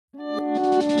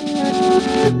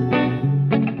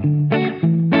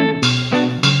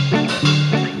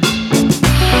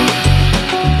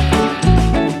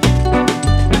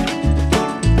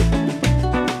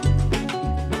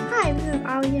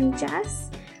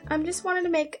Just wanted to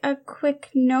make a quick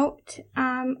note.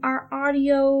 Our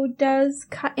audio does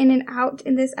cut in and out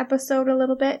in this episode a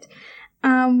little bit.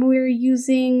 We're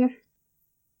using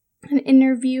an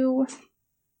interview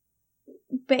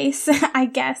base, I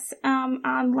guess,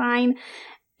 online,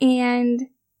 and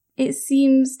it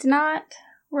seems to not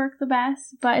work the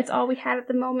best, but it's all we had at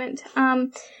the moment.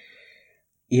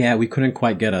 Yeah, we couldn't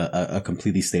quite get a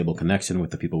completely stable connection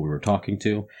with the people we were talking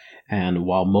to. And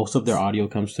while most of their audio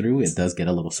comes through, it does get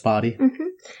a little spotty.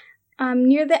 Mm-hmm.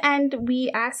 Near the end, we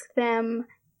asked them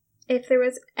if there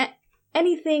was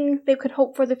anything they could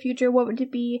hope for the future, what would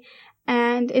it be?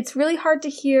 And it's really hard to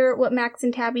hear what Max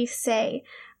and Tabby say.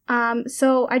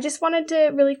 So I just wanted to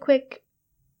really quick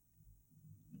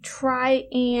try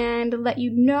and let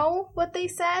you know what they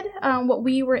said, what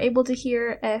we were able to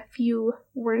hear if you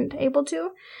weren't able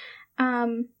to.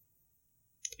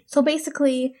 So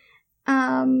basically,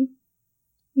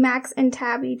 Max and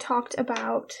Tabby talked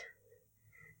about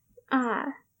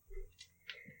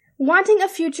wanting a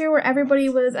future where everybody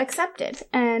was accepted,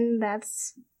 and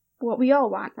that's what we all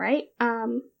want, right?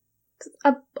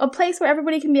 A place where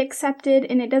everybody can be accepted,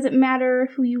 and it doesn't matter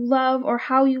who you love or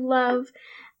how you love.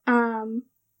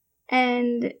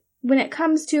 And when it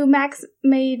comes to, Max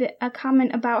made a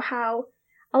comment about how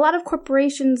a lot of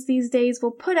corporations these days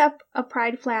will put up a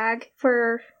pride flag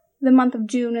for the month of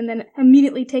June and then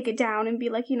immediately take it down and be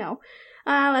like,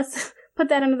 let's put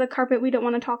that under the carpet. We don't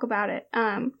want to talk about it.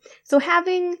 So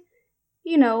having,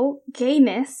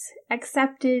 gayness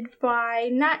accepted by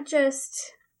not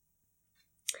just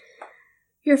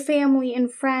your family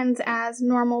and friends as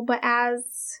normal, but as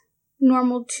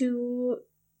normal to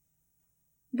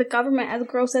the government, as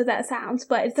gross as that sounds,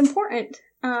 but it's important.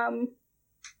 And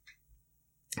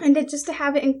just to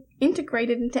have it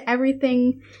integrated into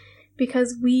everything,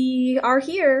 because we are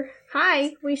here.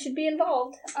 Hi, we should be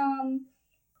involved.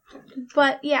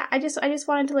 But yeah, I just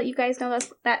wanted to let you guys know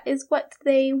that is what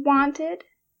they wanted,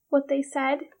 what they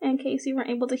said, in case you weren't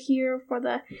able to hear for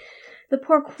the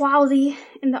poor quality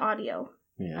in the audio.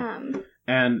 Yeah.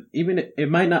 And even it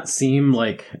might not seem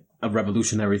like a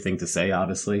revolutionary thing to say,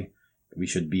 obviously. We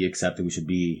should be accepted, we should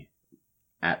be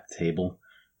at the table.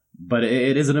 But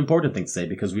it is an important thing to say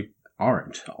because we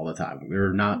aren't all the time.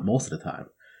 We're not most of the time.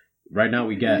 Right now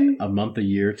we get a month a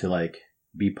year to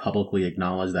be publicly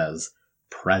acknowledged as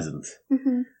present.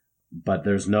 Mm-hmm. But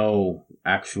there's no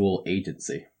actual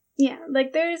agency. Yeah,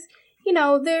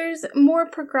 there's more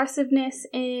progressiveness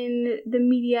in the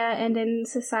media and in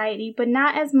society, but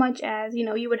not as much as,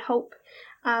 you would hope.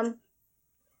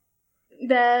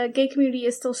 The gay community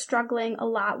is still struggling a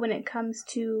lot when it comes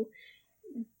to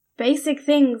basic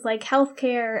things like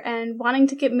healthcare and wanting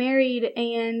to get married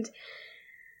and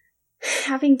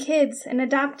having kids and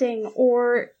adopting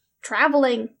or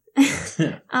traveling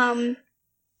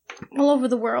all over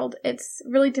the world. It's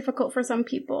really difficult for some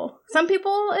people. Some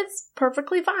people, it's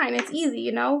perfectly fine. It's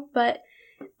easy, but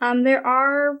there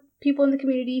are people in the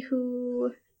community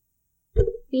who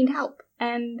need help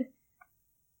and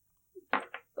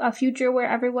a future where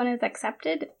everyone is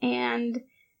accepted and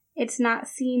it's not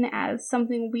seen as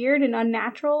something weird and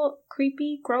unnatural,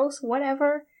 creepy, gross,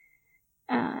 whatever.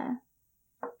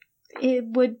 It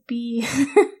would be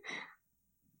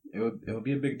it would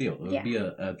be a big deal. It would be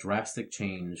a drastic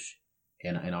change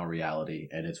in our reality,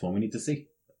 and it's one we need to see.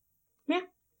 Yeah.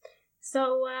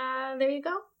 So there you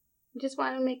go. Just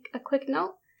want to make a quick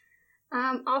note.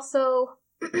 Also,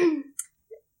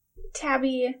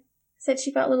 Tabby said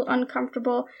she felt a little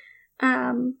uncomfortable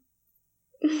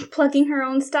plugging her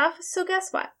own stuff. So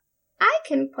guess what? I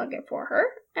can plug it for her,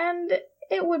 and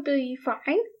it would be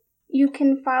fine. You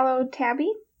can follow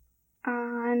Tabby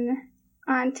on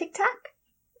TikTok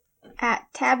at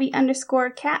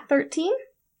Tabby_cat13.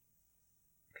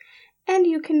 And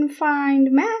you can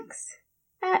find Max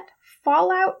at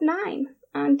Fallout9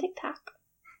 on TikTok.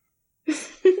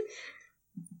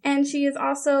 And Tabby is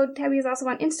also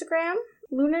on Instagram,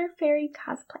 Lunar Fairy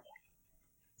Cosplay.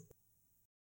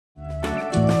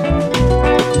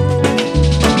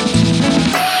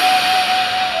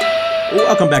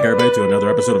 Welcome back, everybody, to another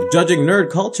episode of Judging Nerd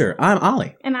Culture. I'm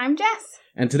Ollie. And I'm Jess.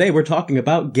 And today we're talking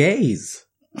about gays.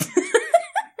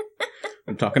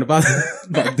 I'm talking about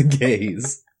the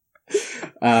gays.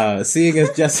 Seeing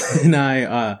as Jess and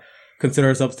I consider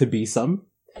ourselves to be some,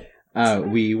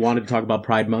 we wanted to talk about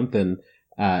Pride Month, and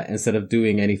instead of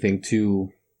doing anything too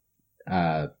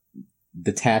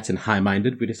detached and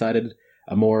high-minded, we decided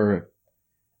a more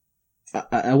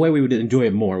a way we would enjoy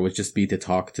it more would just be to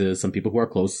talk to some people who are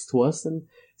close to us and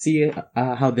see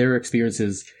how their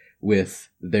experiences with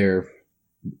their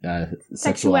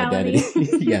sexual identity,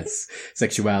 yes,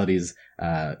 sexualities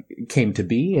came to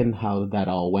be and how that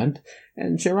all went,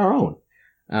 and share our own.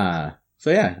 So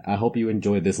yeah, I hope you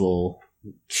enjoyed this little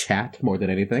chat more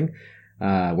than anything.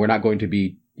 We're not going to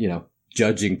be,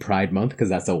 judging Pride Month because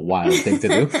that's a wild thing to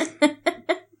do.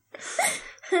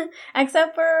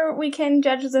 Except for we can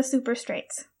judge the super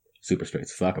straights. Super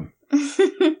straights, fuck them.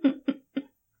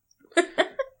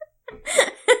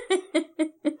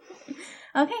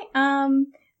 Okay,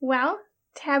 well,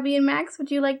 Tabby and Max,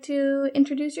 would you like to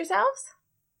introduce yourselves?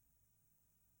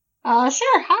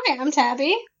 Sure. Hi, I'm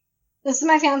Tabby. This is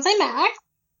my fiance, Max.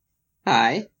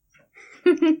 Hi.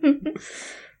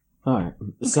 Alright,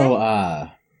 so,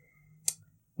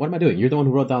 what am I doing? You're the one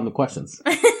who wrote down the questions.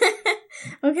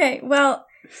 Okay, well,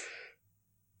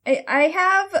 I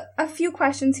have a few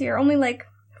questions here, only like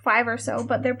 5 or so,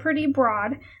 but they're pretty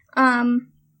broad.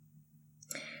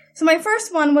 So my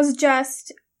first one was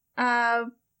just,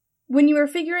 when you were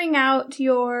figuring out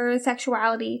your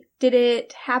sexuality, did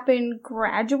it happen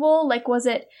gradual? Like, was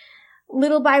it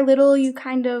little by little you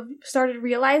kind of started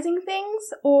realizing things?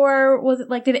 Or was it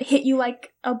like, did it hit you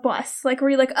like a bus? Like, were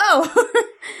you like, oh,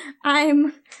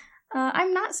 I'm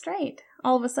not straight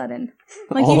all of a sudden?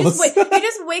 Like, you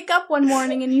just wake up one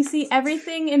morning and you see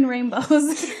everything in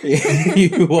rainbows.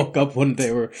 You woke up one day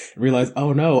and realized,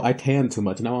 oh no, I tanned too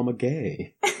much, now I'm a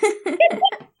gay.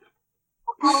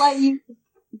 I'll let you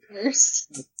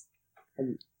first.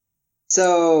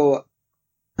 So,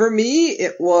 for me,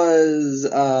 it was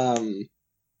a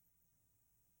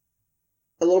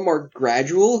little more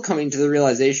gradual coming to the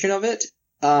realization of it.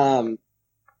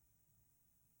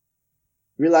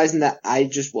 Realizing that I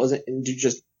just wasn't into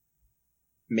just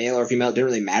male or female. It didn't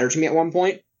really matter to me at one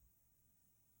point.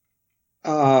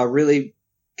 Really,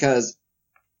 because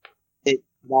it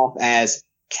came off as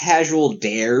casual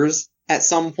dares at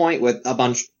some point with a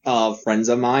bunch of friends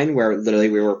of mine where literally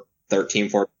we were 13,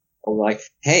 14, we were like,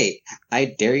 hey,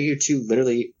 I dare you to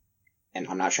literally, and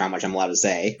I'm not sure how much I'm allowed to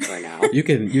say right now. You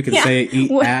can yeah. Say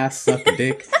eat ass, suck a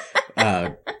dick,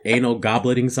 anal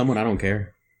gobleting someone, I don't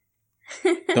care.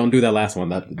 Don't do that last one.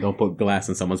 Don't put glass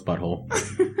in someone's butthole.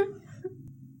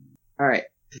 Alright.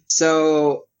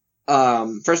 So,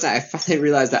 first night I finally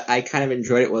realized that I kind of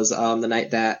enjoyed it was, the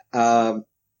night that,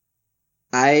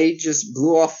 I just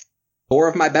blew off 4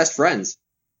 of my best friends.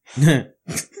 Hey,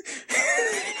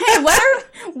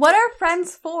 what are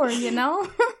friends for,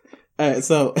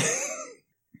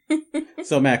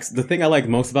 So Max, the thing I like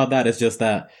most about that is just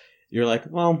that you're like,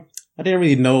 well, I didn't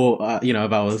really know,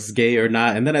 if I was gay or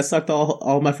not, and then I sucked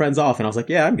all my friends off, and I was like,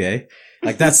 yeah, I'm gay.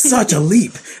 Like, that's such a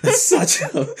leap. That's such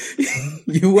a...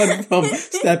 You went from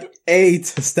step A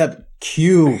to step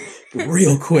Q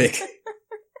real quick.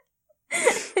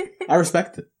 I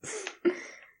respect it.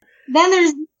 Then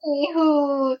there's me,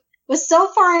 who was so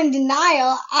far in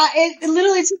denial, it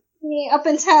literally took me up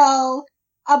until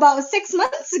about 6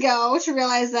 months ago to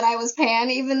realize that I was pan,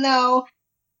 even though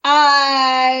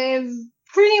I've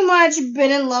pretty much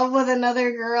been in love with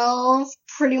another girl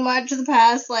pretty much the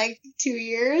past, 2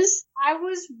 years. I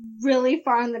was really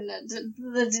far in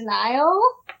the denial,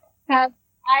 because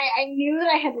I knew that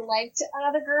I had liked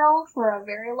another girl for a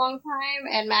very long time,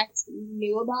 and Max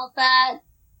knew about that.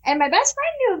 And my best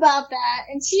friend knew about that,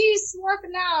 and she swore up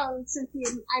and down since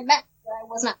I met her that I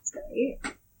was not straight.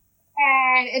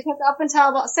 And it took up until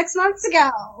about 6 months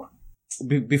ago.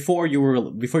 Before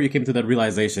you came to that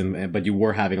realization, but you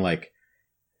were having,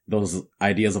 those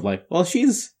ideas of well,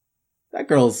 that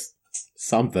girl's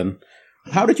something.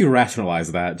 How did you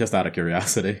rationalize that, just out of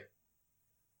curiosity?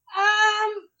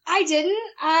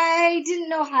 I didn't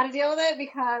know how to deal with it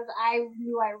because I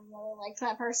knew I really liked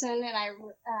that person, and I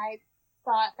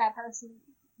thought that person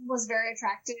was very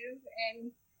attractive,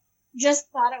 and just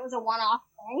thought it was a one-off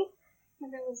thing.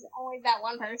 And it was only that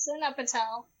one person up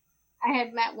until I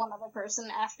had met one other person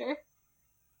after.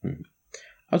 I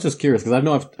was just curious, because I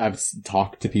know I've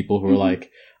talked to people who are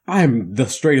like, I'm the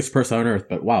straightest person on earth,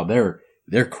 but wow, they're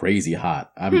crazy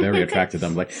hot. I'm very attracted to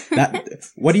them. Like, that,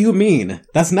 what do you mean?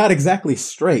 That's not exactly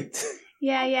straight.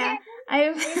 Yeah.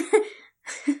 I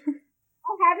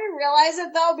had to realize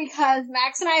it, though, because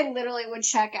Max and I literally would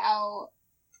check out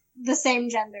the same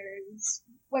genders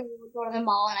when we would go to the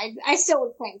mall, and I still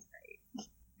would claim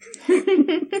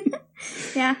straight.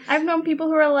 Yeah, I've known people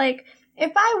who are like,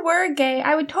 if I were gay,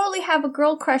 I would totally have a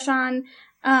girl crush on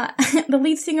the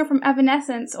lead singer from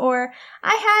Evanescence, or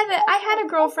I had a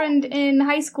girlfriend in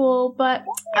high school, but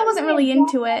I wasn't really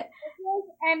into it.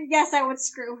 And yes, I would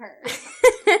screw her.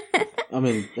 I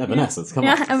mean, Evanescence, come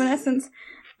Yeah, on. Evanescence.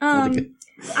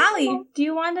 Ali, do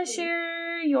you want to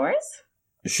share yours?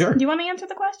 Sure. Do you want to answer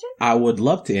the question? I would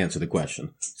love to answer the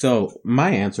question. So,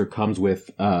 my answer comes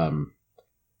with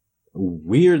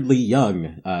weirdly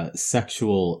young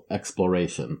sexual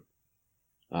exploration.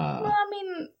 Well, I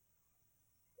mean,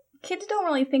 kids don't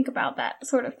really think about that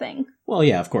sort of thing. Well,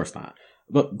 yeah, of course not.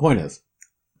 But point is,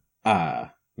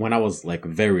 when I was like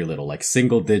very little, like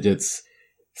single digits,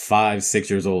 5, 6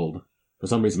 years old, for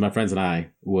some reason my friends and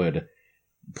I would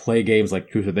play games like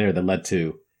Truth or Dare that led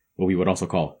to what we would also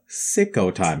call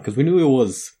sicko time, because we knew it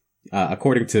was,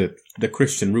 according to the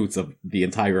Christian roots of the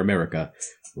entire America,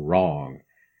 wrong.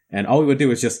 And all we would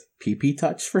do is just pee-pee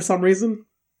touch for some reason.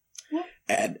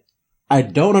 And I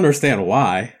don't understand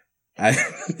why.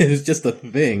 It's just a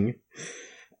thing.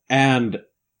 And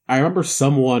I remember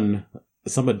some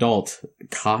adult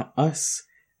caught us,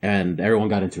 and everyone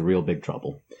got into real big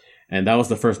trouble. And that was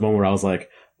the first moment where I was like,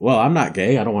 well, I'm not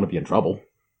gay. I don't want to be in trouble.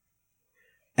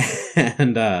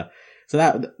 And so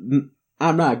that,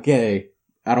 I'm not gay.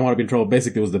 I don't want to be in trouble.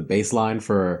 Basically, was the baseline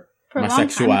for my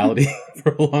sexuality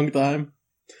for a long time.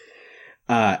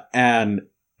 And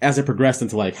as it progressed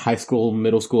into like high school,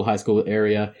 middle school, high school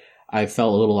area, I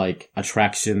felt a little like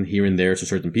attraction here and there to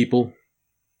certain people.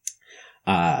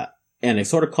 And it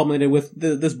sort of culminated with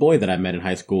this boy that I met in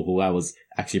high school who I was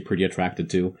actually pretty attracted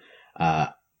to.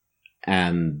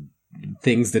 And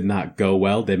things did not go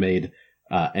well. They made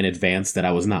an advance that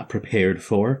I was not prepared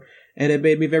for. And it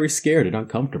made me very scared and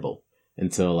uncomfortable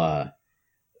until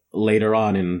later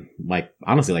on in, like,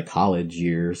 honestly, like college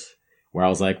years, where I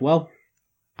was like, well,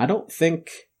 I don't think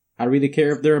I really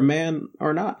care if they're a man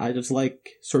or not. I just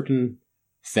like certain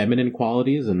feminine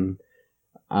qualities, and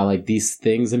I like these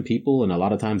things in people, and a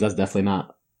lot of times that's definitely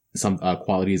not some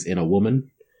qualities in a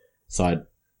woman. So I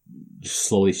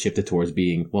slowly shifted towards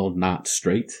being, well, not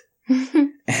straight.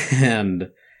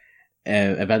 And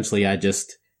eventually I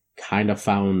just kind of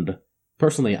found,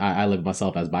 personally, I live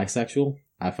myself as bisexual.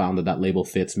 I found that label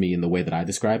fits me in the way that I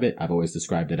describe it. I've always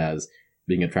described it as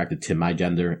being attracted to my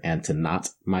gender and to not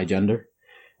my gender.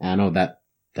 And I know that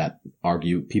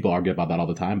people argue about that all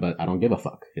the time, but I don't give a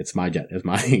fuck. It's my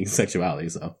sexuality,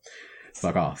 so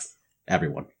fuck off,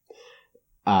 everyone.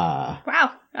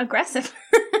 Wow, aggressive.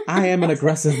 I am an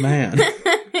aggressive man.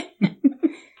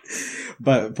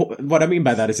 But what I mean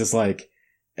by that is just like,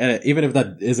 even if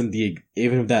that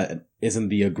isn't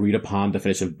the agreed upon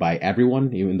definition by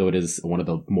everyone, even though it is one of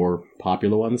the more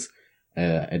popular ones,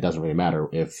 it doesn't really matter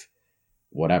if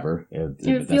whatever.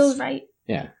 It feels right.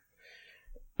 Yeah.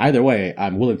 Either way,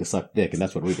 I'm willing to suck dick, and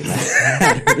that's what really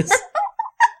matters.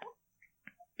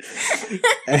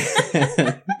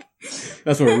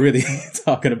 That's what we're really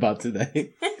talking about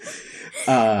today.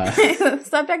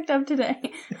 Subject of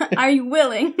today. Are you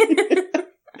willing?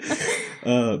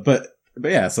 But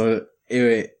yeah, so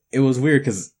it was weird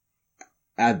because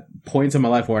at points in my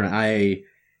life where I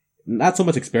not so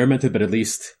much experimented, but at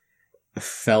least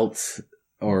felt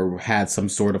or had some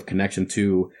sort of connection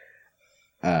to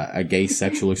a gay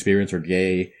sexual experience or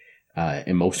gay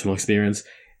emotional experience,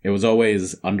 it was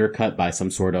always undercut by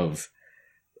some sort of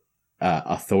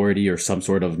authority or some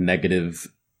sort of negative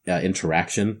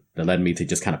interaction that led me to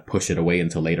just kind of push it away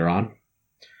until later on.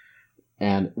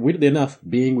 And weirdly enough,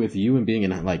 being with you and being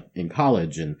in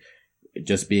college and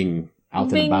just being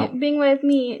out and about, being with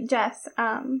me, Jess,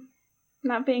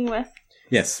 not being with.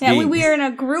 Yes. Yeah, we are in a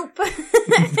group,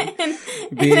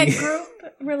 in a group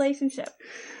relationship.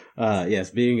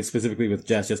 Yes, being specifically with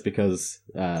Jess, just because,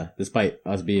 despite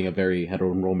us being a very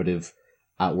heteronormative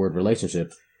outward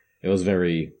relationship, it was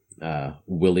very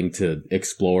willing to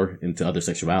explore into other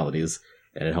sexualities,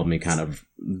 and it helped me kind of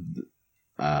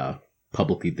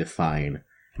publicly define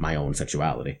my own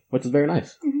sexuality, which is very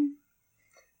nice. Mm-hmm.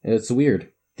 It's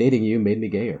weird. Dating you made me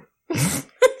gayer.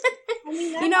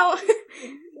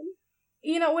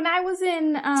 You know, when I was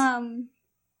in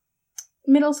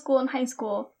middle school and high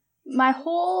school, my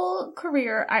whole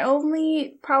career, I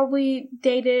only probably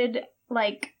dated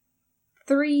like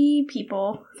 3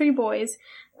 boys.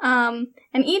 And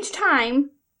each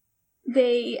time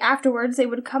afterwards they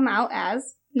would come out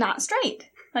as not straight,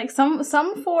 like some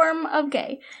form of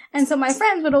gay. And so my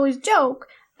friends would always joke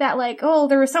that like, oh,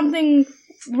 there was something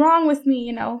wrong with me,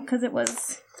 you know, because it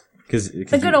was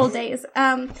the good old days.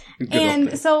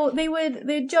 So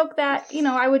they'd joke that, you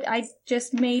know, I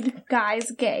just made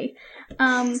guys gay.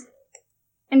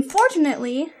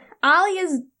 Unfortunately, Ali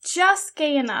is just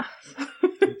gay enough.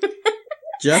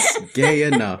 Just gay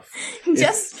enough.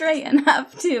 Just straight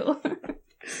enough, too.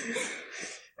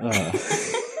 You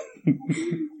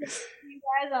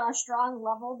guys are a strong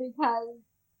level because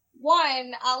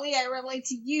one, Ali, I relate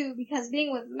to you because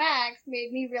being with Max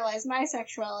made me realize my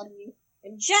sexuality.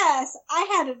 And Jess, I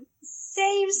had a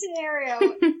same scenario.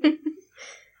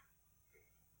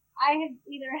 I had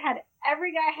either had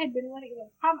every guy I had been with either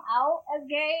come out as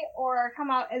gay or come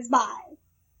out as bi.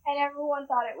 And everyone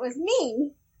thought it was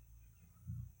me.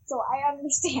 So I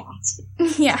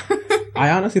understand. Yeah. I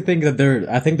honestly think that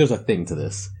there's a thing to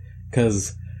this.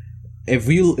 Because if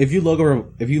you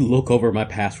look over my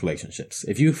past relationships,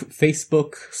 if you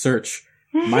Facebook search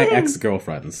my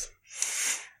ex-girlfriends,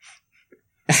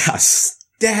 a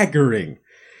staggering,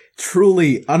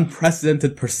 truly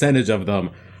unprecedented percentage of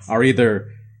them are either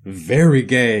very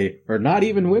gay or not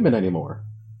even women anymore.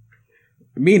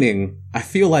 Meaning, I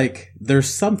feel like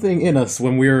there's something in us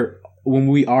when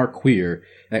we are queer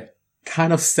that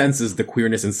kind of senses the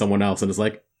queerness in someone else and is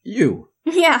like, you.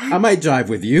 Yeah. I might jive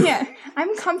with you. Yeah.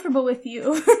 I'm comfortable with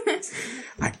you.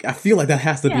 I feel like that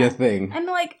has to be a thing. And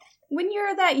like, when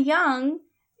you're that young,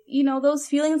 you know, those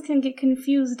feelings can get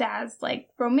confused as like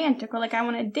romantic or like I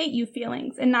want to date you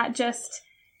feelings and not just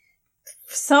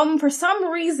for some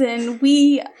reason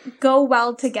we go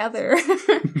well together.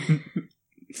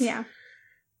 Yeah.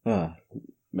 Yeah,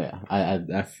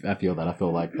 I feel that. I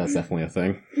feel like that's definitely a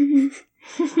thing.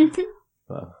 Mm-hmm.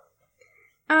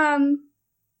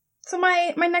 So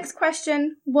my next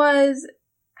question was,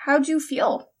 how'd you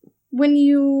feel when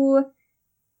you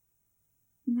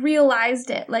realized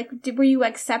it? Like, were you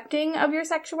accepting of your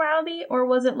sexuality, or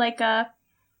was it like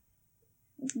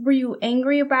were you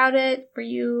angry about it? Were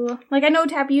you, like, I know,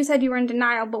 Tappy, you said you were in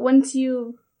denial, but once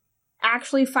you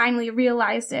actually finally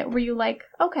realized it, were you like,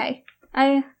 okay,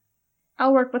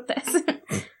 I'll work with this.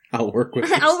 I'll work with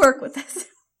this. I'll work with this.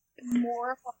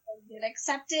 More if I did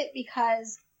accept it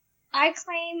because I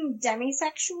claim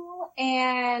demisexual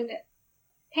and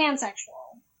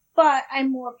pansexual, but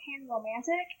I'm more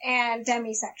pan-romantic and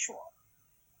demisexual.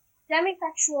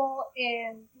 Demisexual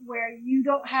is where you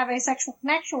don't have a sexual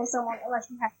connection with someone unless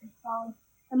you have a strong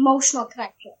emotional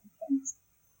connection. You don't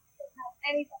have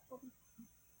any sexual connection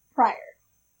prior.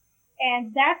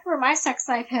 And that's where my sex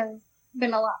life has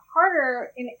been a lot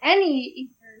harder in any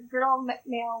either girl,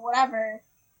 male, whatever,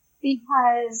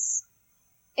 because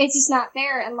it's just not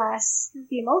there unless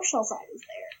the emotional side is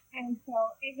there. And so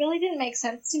it really didn't make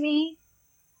sense to me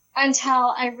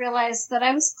until I realized that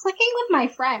I was clicking with my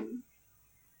friend.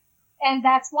 And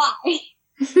that's why.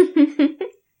 That's when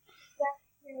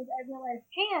I realized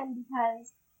pan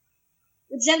because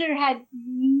the gender had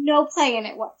no play in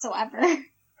it whatsoever.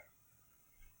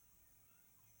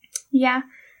 Yeah.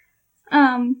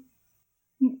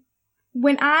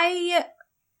 When I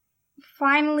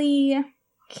finally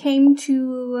came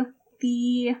to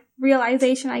the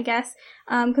realization, I guess,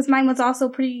 because mine was also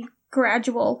pretty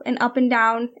gradual and up and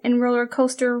down and roller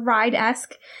coaster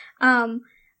ride-esque,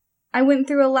 I went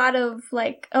through a lot of,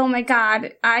 like, oh my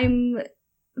god, I'm,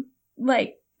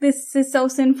 like, this is so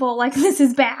sinful, like, this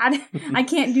is bad, I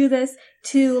can't do this,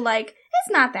 to, like,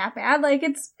 it's not that bad, like,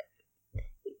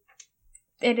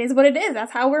 it is what it is,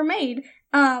 that's how we're made.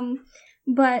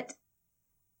 But,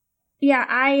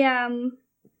 yeah,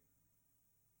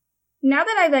 now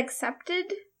that I've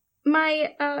accepted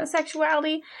my,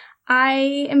 sexuality,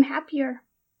 I am happier.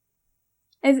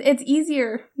 It's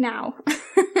easier now.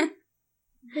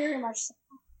 Very much so.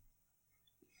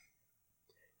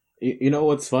 You know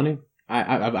what's funny?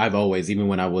 I've always, even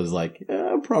when I was like,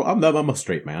 I'm a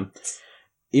straight man.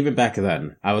 Even back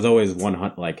then, I was always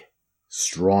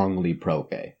strongly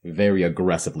pro-gay, very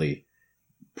aggressively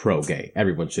pro-gay.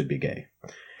 Everyone should be gay,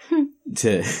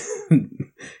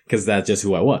 because that's just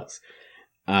who I was.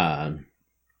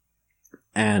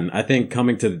 And I think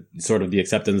coming to sort of the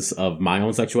acceptance of my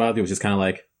own sexuality was just kind of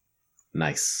like,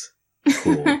 nice,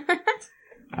 cool.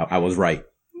 I was right.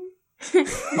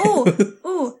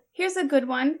 Ooh, here's a good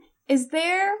one. This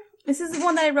is the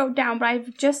one that I wrote down, but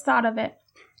I've just thought of it.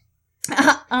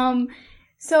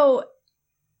 So,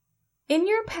 in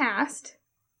your past,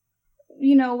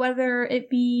 you know, whether it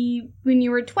be when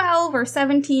you were 12 or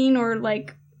 17 or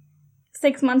like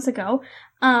 6 months ago,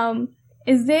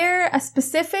 is there a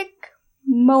specific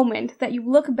moment that you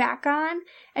look back on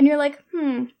and you're like,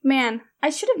 man, I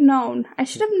should have known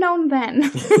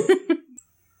then?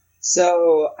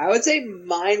 So, I would say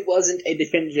mine wasn't a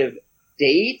definitive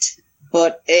date,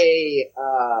 but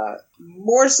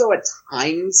more so a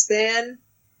time span.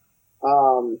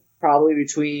 Probably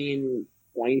between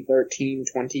 2013,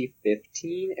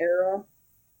 2015 era.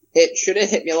 It should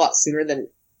have hit me a lot sooner than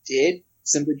it did,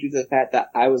 simply due to the fact that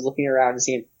I was looking around and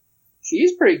seeing,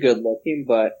 she's pretty good looking,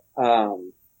 but,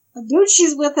 The dude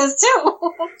she's with us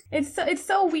too. It's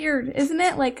so weird, isn't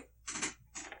it? Like,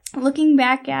 looking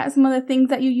back at some of the things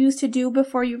that you used to do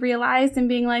before you realized and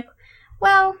being like,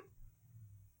 well,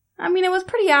 I mean, it was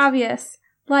pretty obvious.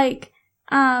 Like,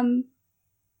 I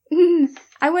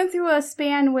went through a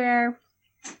span where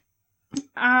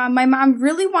my mom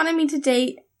really wanted me to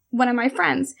date one of my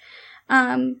friends.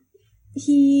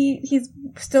 He's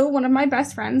still one of my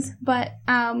best friends, but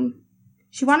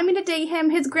she wanted me to date him.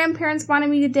 His grandparents wanted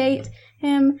me to date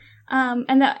him.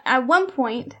 And at one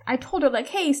point, I told her, like,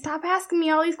 hey, stop asking me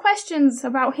all these questions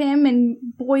about him and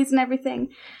boys and everything.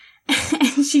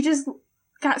 And she just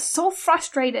got so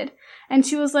frustrated. And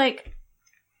she was like,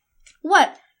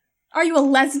 what? Are you a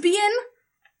lesbian?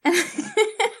 And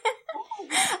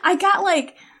I got,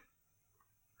 like,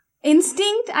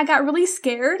 instinct. I got really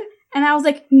scared. And I was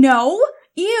like, no,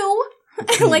 ew.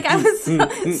 Like, I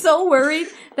was so worried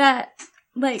that,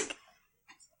 like,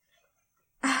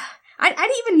 I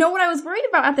didn't even know what I was worried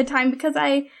about at the time, because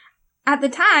at the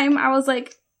time, I was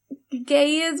like,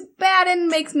 gay is bad and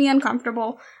makes me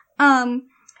uncomfortable.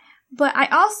 But I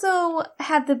also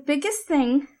had the biggest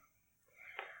thing.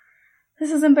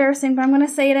 This is embarrassing, but I'm going to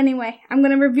say it anyway. I'm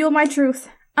going to reveal my truth.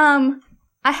 I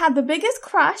had the biggest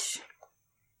crush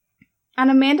on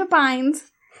Amanda Bynes,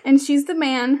 and she's the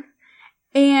man.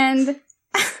 And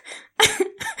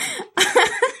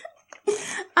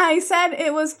I said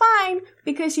it was fine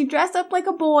because she dressed up like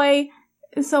a boy,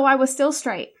 so I was still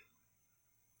straight.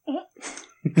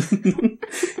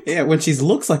 Yeah, when she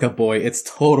looks like a boy, it's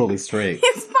totally straight.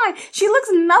 It's fine. She looks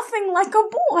nothing like a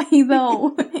boy,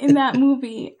 though, in that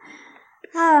movie.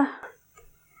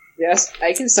 Yes,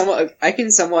 I can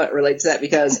somewhat relate to that,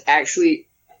 because actually,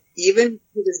 even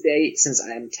to this day, since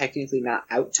I'm technically not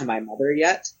out to my mother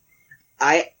yet,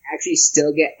 I actually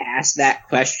still get asked that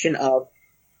question of,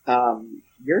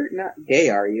 you're not gay,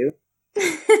 are you?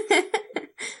 That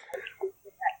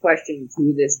question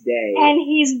to this day. And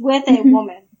he's with a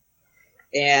woman.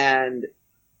 And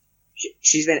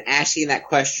she's been asking that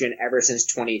question ever since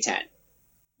 2010.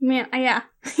 Man, yeah.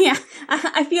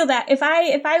 I feel that. If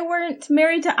I weren't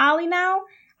married to Ollie now,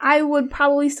 I would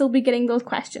probably still be getting those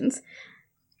questions.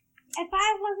 If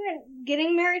I wasn't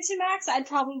getting married to Max, I'd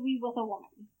probably be with a woman.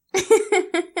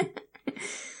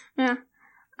 Yeah.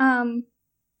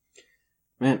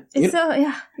 Man, you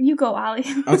go, Ollie.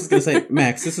 I was just gonna say,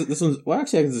 Max, this one's, well,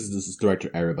 actually, this is directed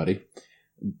to everybody.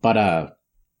 But,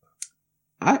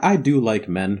 I do like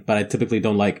men, but I typically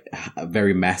don't like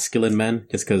very masculine men,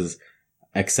 just because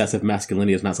excessive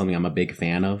masculinity is not something I'm a big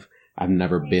fan of. I've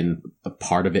never been a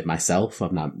part of it myself.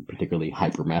 I'm not particularly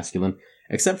hyper masculine,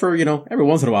 except for, every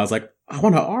once in a while, I was like, I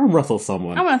want to arm wrestle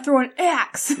someone. I want to throw an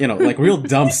axe. Like real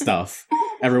dumb stuff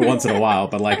every once in a while,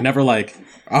 but like never like,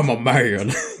 I'm a man.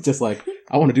 Just like,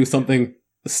 I want to do something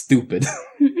stupid.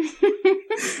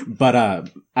 But,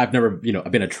 I've never,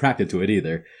 been attracted to it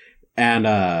either.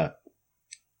 And,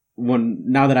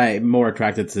 now that I'm more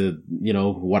attracted to,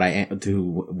 what I am,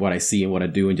 to what I see and what I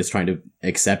do and just trying to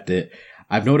accept it,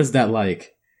 I've noticed that,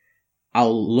 like,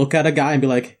 I'll look at a guy and be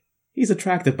like, he's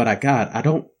attractive, but I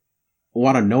don't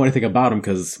want to know anything about him,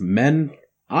 because men,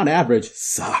 on average,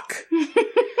 suck.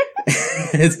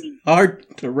 It's hard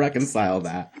to reconcile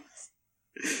that.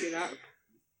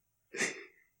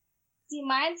 See,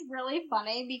 mine's really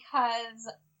funny because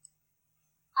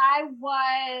I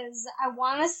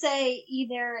want to say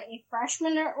either a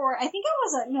freshman or I think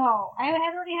I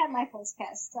had already had my first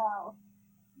kiss, so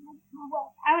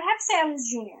I would have to say I was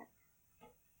junior.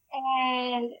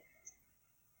 And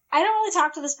I don't really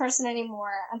talk to this person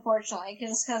anymore, unfortunately,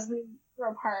 just because we were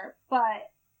apart, but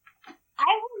I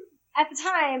was, at the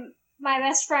time, my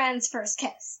best friend's first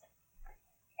kiss.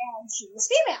 And she was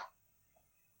female.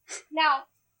 Now,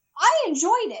 I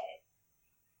enjoyed it.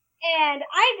 And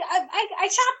I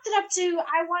chopped it up to,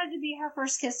 I wanted to be her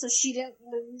first kiss so she didn't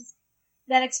lose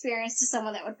that experience to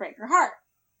someone that would break her heart.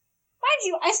 Mind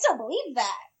you, I still believe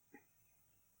that.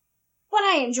 But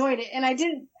I enjoyed it, and I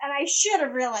should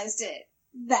have realized it,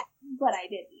 but I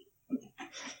didn't.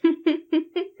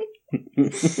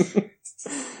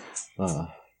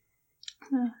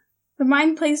 The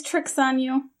mind plays tricks on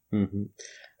you. Mm-hmm.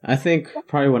 I think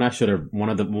probably when one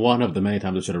of the many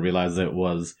times I should have realized it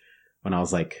was when I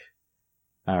was like,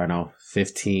 I don't know,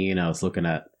 15. I was looking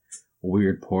at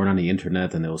weird porn on the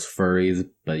internet, and it was furries,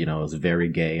 but it was very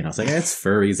gay, and I was like, it's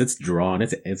furries, it's drawn,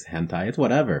 it's hentai, it's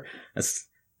whatever.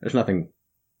 There's nothing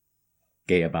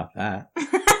gay about that.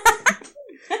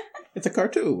 It's a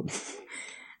cartoon.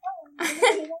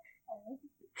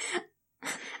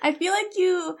 I feel like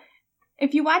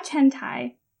if you watch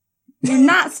hentai, you're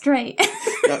not straight.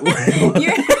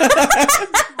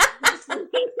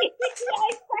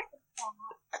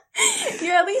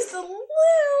 You're at least a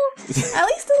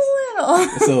little girl.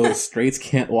 So straights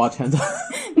can't watch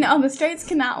hentai? No, the straights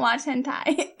cannot watch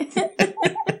hentai.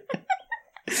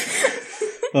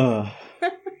 Oh,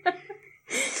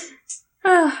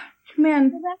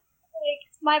 man.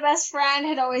 My best friend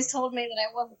had always told me that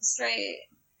I wasn't straight.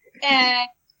 And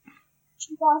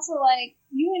she's also like,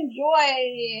 you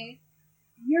enjoy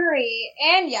Yuri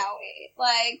and Yaoi.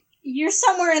 Like, you're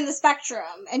somewhere in the spectrum.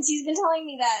 And she's been telling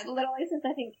me that literally since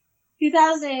I think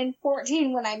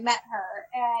 2014 when I met her.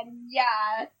 And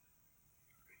yeah,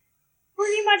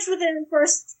 pretty much within the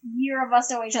first year of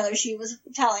us knowing each other, she was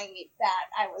telling me that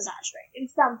I was not straight in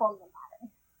some form of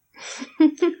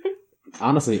matter.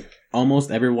 Honestly,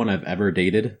 almost everyone I've ever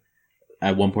dated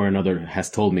at one point or another has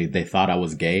told me they thought I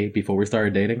was gay before we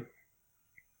started dating.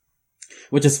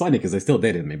 Which is funny because they still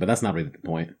dated me, but that's not really the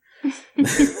point.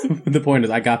 The point is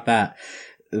I got that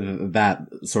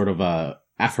sort of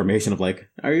affirmation of like,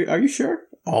 are you sure?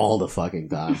 All the fucking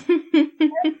time. I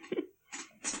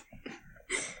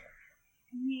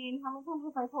mean, how many times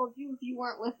have I told you if you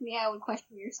weren't with me, I would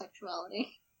question your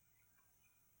sexuality?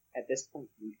 At this point,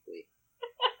 usually.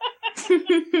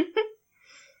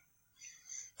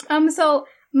 So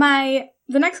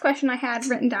the next question I had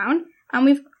written down,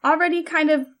 we've already kind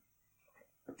of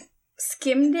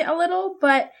skimmed it a little,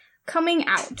 but coming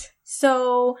out.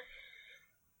 So,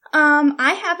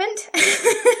 I haven't.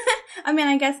 I mean,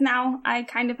 I guess now I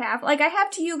kind of have. Like, I have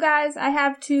to you guys, I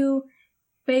have to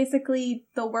basically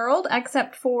the world,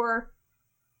 except for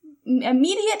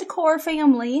immediate core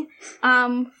family,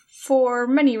 for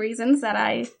many reasons that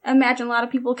I imagine a lot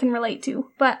of people can relate to.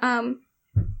 But,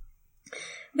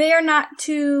 they are not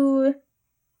too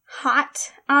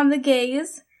hot on the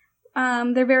gays.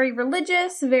 They're very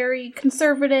religious, very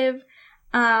conservative,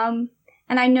 and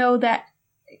I know that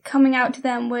coming out to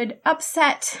them would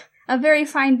upset a very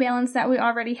fine balance that we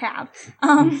already have.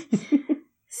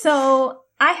 So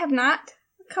I have not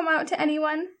come out to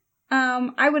anyone.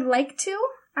 I would like to.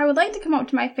 I would like to come out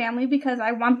to my family because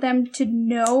I want them to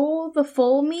know the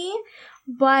full me,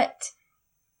 but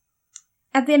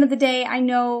at the end of the day, I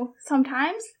know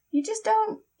sometimes you just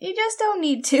don't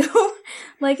need to.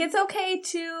 Like, it's okay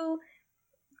to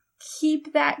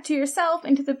keep that to yourself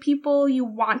and to the people you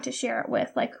want to share it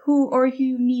with, like who or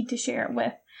you need to share it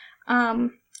with.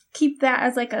 Keep that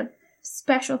as like a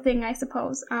special thing, I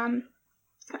suppose.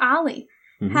 Ollie,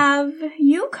 have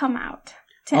you come out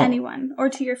to anyone or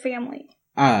to your family?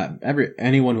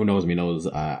 Anyone who knows me knows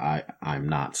I'm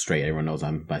not straight. Everyone knows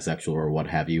I'm bisexual or what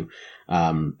have you.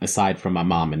 Aside from my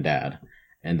mom and dad,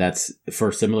 and that's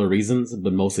for similar reasons,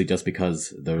 but mostly just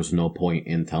because there's no point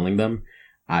in telling them.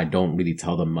 I don't really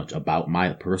tell them much about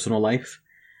my personal life,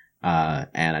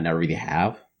 and I never really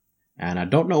have, and I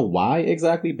don't know why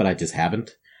exactly, but I just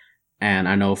haven't. And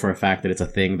I know for a fact that it's a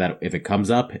thing that if it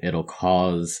comes up, it'll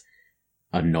cause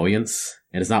annoyance.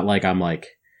 And it's not like I'm like,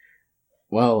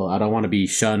 well, I don't want to be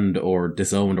shunned or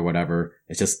disowned or whatever.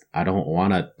 It's just, I don't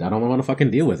want to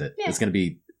fucking deal with it. Yeah. It's going to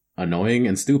be annoying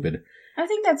and stupid. I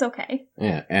think that's okay.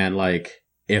 Yeah. And like,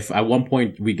 if at one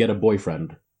point we get a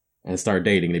boyfriend and start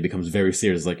dating and it becomes very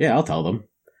serious, like, yeah, I'll tell them.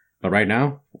 But right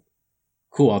now,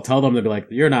 cool, I'll tell them. They'll be like,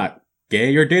 you're not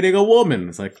gay, you're dating a woman.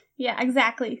 It's like, yeah,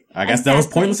 exactly. I guess that was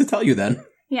pointless to tell you then.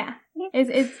 Yeah.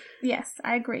 It's yes,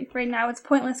 I agree. Right now it's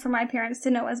pointless for my parents to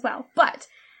know as well. But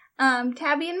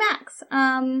Tabby and Max,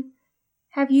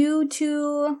 have you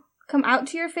two come out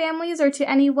to your families or to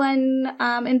anyone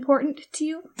important to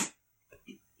you?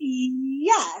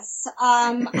 Yes.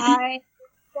 I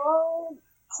go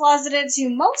closeted to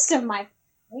most of my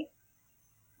family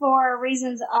for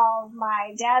reasons of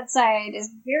my dad's side is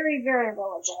very, very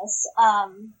religious.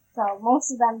 So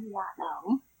most of them do not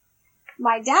know.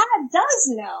 My dad does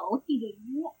know. He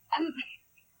didn't.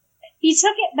 He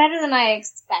took it better than I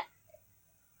expected.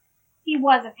 He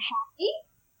wasn't happy,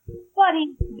 but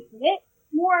he accepted it.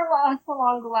 More or less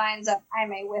along the lines of, I'm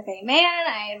with a man,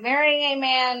 I am marrying a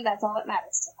man, that's all that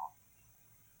matters to him.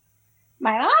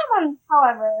 My mom,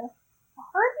 however,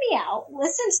 heard me out,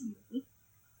 listened to me,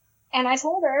 and I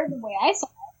told her the way I saw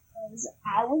it was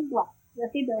I was blessed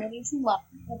with the ability to love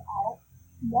without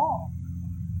walls,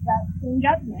 without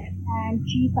judgment, and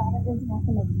she thought it was the most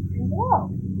amazing thing in the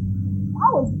world. I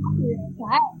was happy with it,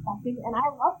 I accepted it, and I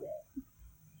loved it.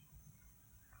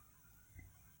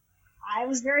 I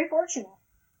was very fortunate.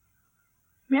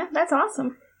 Yeah, that's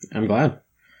awesome. I'm glad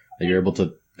that you're able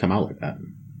to come out like that.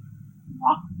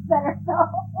 Oh, better so.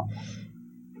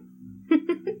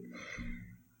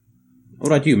 What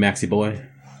about you, Maxie boy?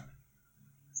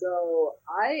 So,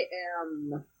 I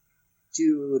am,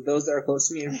 to those that are close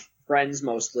to me and friends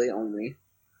mostly only,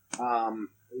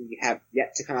 we have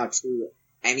yet to come out to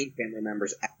any family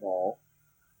members at all.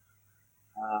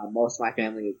 Most of my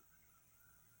family is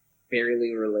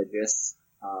fairly religious.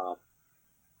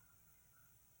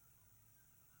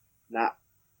 My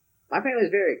family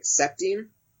is very accepting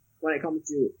when it comes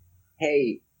to,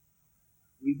 hey,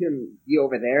 you can be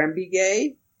over there and be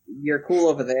gay. You're cool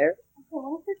over there.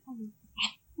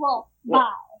 Well,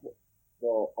 bye.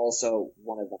 Well, also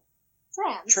one of them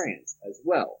trans as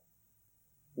well,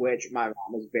 which my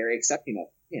mom is very accepting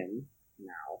of him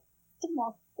now,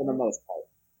 for the most part,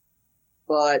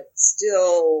 but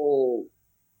still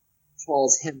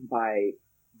calls him by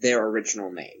their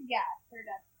original name. Yeah, they're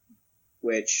dead.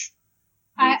 Which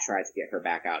we try to get her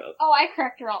back out of. Oh, I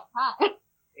correct her all the time.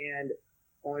 And the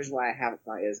only reason why I haven't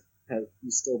done it is because he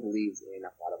still believes in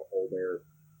a lot of older,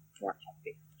 more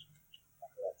healthy.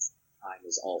 Time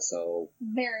is also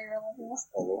very religious.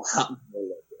 A lot more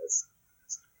religious.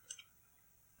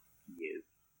 He is.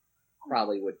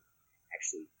 Probably would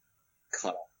actually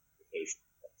cut off vacation.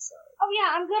 So. Oh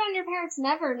yeah, I'm good on your parents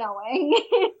never knowing.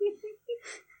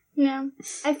 Yeah,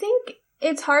 I think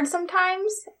it's hard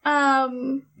sometimes,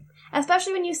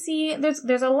 especially when you see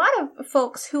there's a lot of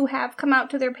folks who have come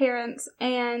out to their parents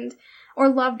or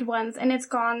loved ones, and it's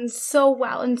gone so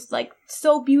well and like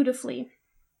so beautifully.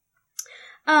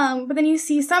 But then you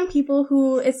see some people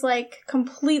who it's like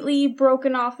completely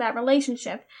broken off that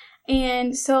relationship,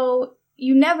 and so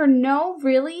you never know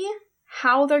really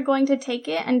how they're going to take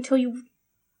it until you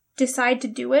decide to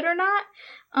do it or not.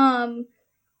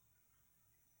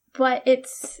 But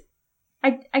it's,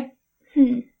 I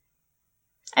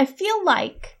feel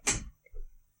like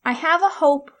I have a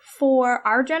hope for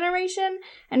our generation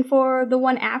and for the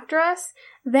one after us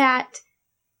that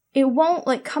it won't,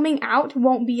 like, coming out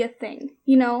won't be a thing,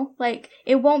 you know? Like,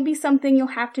 it won't be something you'll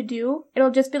have to do.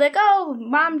 It'll just be like, oh,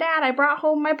 mom, dad, I brought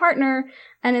home my partner.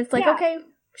 And it's like, okay,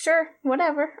 sure,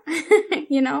 whatever,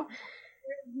 you know?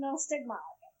 There's no stigma.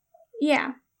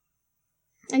 Yeah,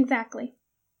 exactly.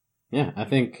 Yeah, I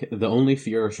think the only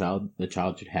fear the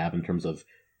child should have in terms of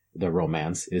the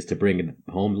romance is to bring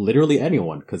home literally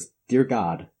anyone, because, dear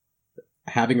God,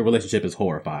 having a relationship is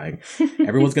horrifying.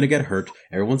 Everyone's gonna get hurt.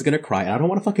 Everyone's gonna cry. And I don't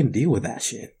want to fucking deal with that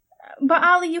shit. But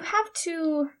Ollie, you have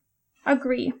to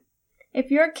agree.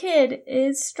 If your kid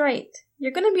is straight,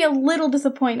 you're gonna be a little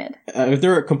disappointed. If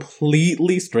they're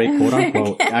completely straight, quote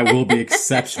unquote, I will be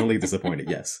exceptionally disappointed.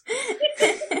 Yes.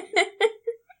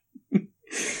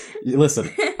 Listen,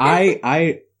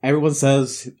 everyone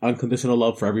says unconditional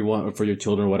love for everyone, for your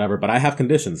children, or whatever, but I have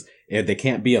conditions. If they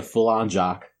can't be a full-on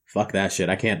jock, fuck that shit.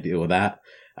 I can't deal with that.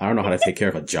 I don't know how to take care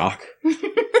of a jock.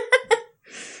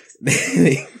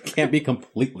 They can't be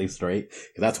completely straight,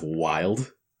 because that's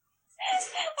wild.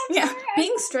 Yeah,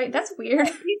 being straight, that's weird.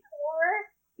 Before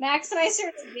Max and I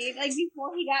started dating, like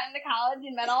before he got into college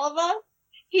and met all of us,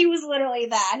 he was literally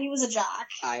that. He was a jock.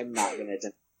 I'm not gonna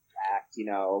deny that, you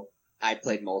know. I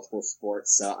played multiple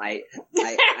sports, so I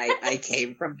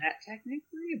came from that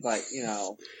technically, but you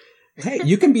know. Hey,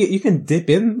 you can dip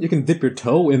your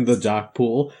toe in the jock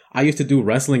pool. I used to do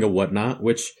wrestling and whatnot,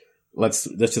 which let's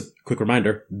just quick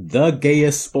reminder, the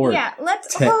gayest sport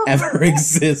to ever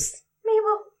exist.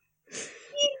 Mabel.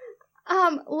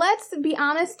 Let's be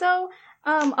honest though.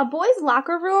 A boy's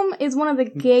locker room is one of the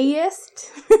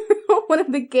gayest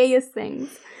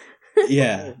things.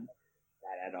 Yeah.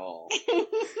 Not at all.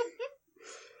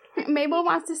 Mabel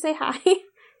wants to say hi.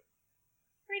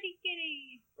 Pretty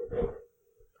kitty.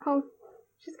 Oh,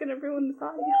 she's gonna ruin this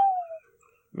audio.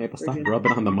 Mabel, stop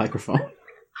rubbing on the microphone.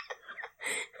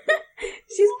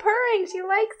 She's purring. She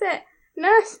likes it.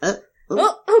 Nurse.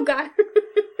 Oh God.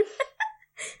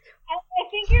 I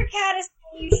think your cat is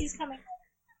telling you she's coming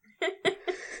home.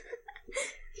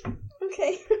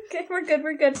 Okay,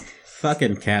 we're good.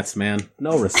 Fucking cats, man.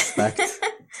 No respect.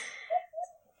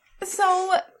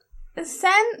 So,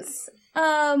 since,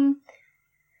 I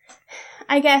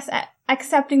guess,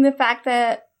 accepting the fact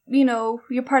that, you know,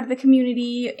 you're part of the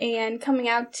community and coming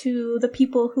out to the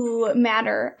people who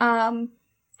matter,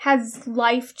 has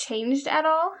life changed at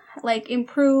all? Like,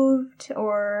 improved?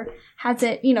 Or has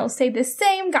it, you know, stayed the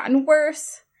same, gotten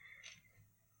worse?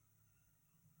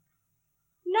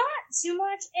 Not too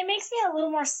much. It makes me a little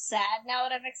more sad now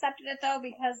that I've accepted it, though,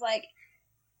 because, like,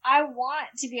 I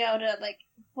want to be able to, like,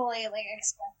 fully, like,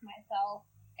 express myself.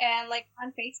 And, like,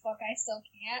 on Facebook, I still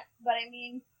can't. But, I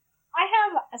mean, I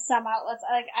have some outlets.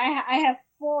 Like, I have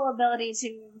full ability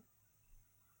to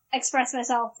express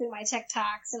myself through my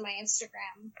TikToks and my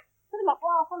Instagram. For the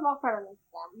most part on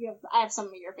Instagram. I have some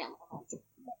of your family on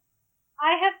Instagram.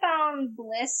 I have found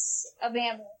bliss of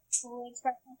being able to fully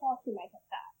express myself through my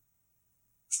TikTok.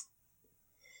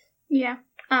 Yeah.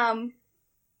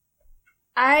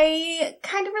 I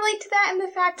kind of relate to that in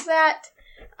the fact that,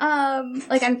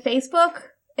 Like on Facebook,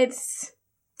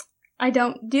 I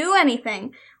don't do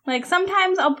anything. Like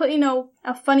sometimes I'll put,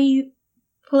 a funny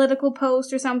political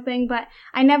post or something, but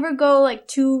I never go like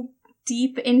too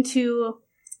deep into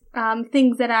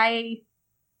things that I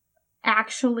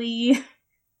actually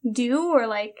do or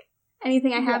like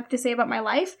anything I have to say about my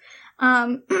life.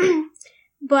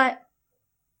 But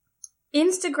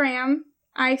Instagram,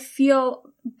 I feel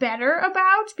better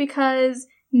about because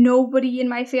nobody in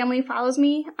my family follows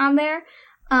me on there.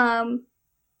 And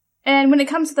when it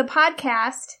comes to the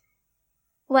podcast,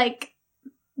 like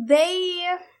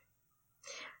they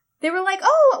were like,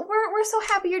 "Oh, we're so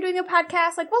happy you're doing a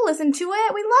podcast. Like, we'll listen to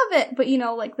it. We love it." But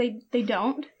like they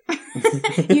don't.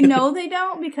 They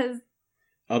don't because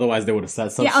otherwise they would have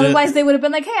said some shit. Otherwise they would have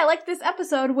been like, "Hey, I like this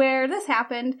episode where this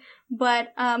happened."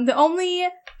 But the only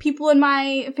people in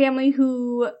my family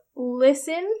who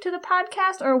listened to the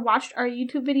podcast or watched our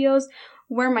YouTube videos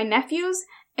were my nephews,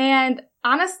 and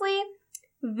honestly,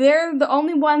 they're the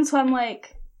only ones who I'm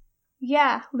like,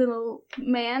 "Yeah, little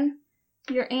man,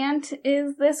 your aunt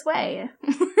is this way.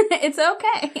 It's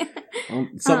okay." Well,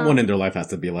 someone in their life has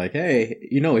to be like, "Hey,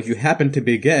 if you happen to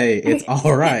be gay, it's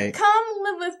all right. Come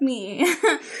live with me."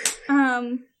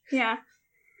 Yeah.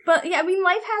 But yeah, I mean,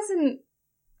 life hasn't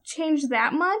changed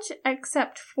that much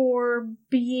except for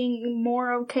being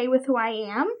more okay with who I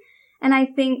am. And I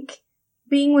think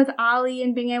being with Ollie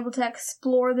and being able to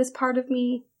explore this part of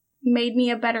me made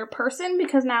me a better person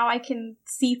because now I can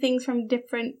see things from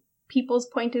different people's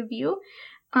point of view.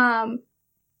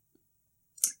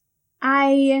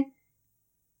 I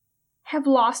have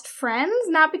lost friends,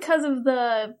 not because of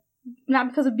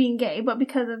being gay, but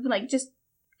because of like just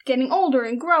getting older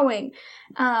and growing.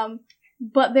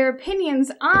 But their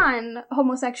opinions on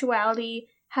homosexuality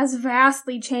has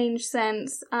vastly changed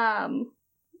since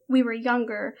we were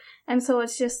younger. And so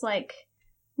it's just like,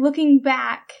 looking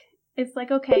back, it's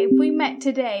like, okay, if we met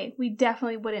today, we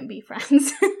definitely wouldn't be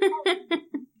friends.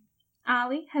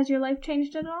 Ollie, has your life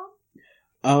changed at all?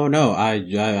 Oh, no,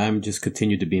 I'm just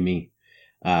continued to be me.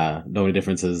 The only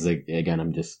difference is, again,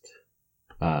 I'm just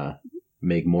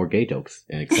make more gay jokes,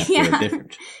 except they're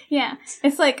different. Yeah,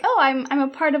 it's like, oh, I'm a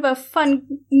part of a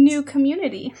fun new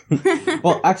community.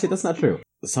 Well, actually, that's not true.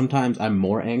 Sometimes I'm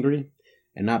more angry,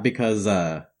 and not because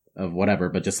of whatever,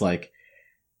 but just like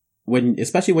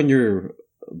especially when you're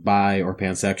bi or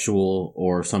pansexual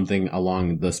or something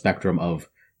along the spectrum of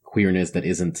queerness that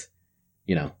isn't,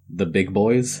 the big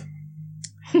boys.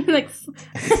 Like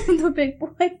the big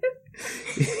boys.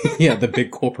 Yeah, the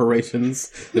big corporations,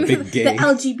 the big gay, the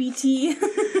LGBT.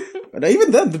 But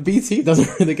even then, the BT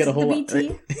doesn't really get a whole lot. BT?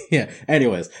 Right? Yeah.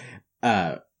 Anyways,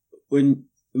 when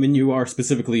you are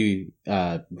specifically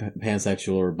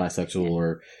pansexual or bisexual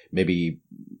or maybe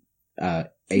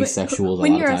asexual,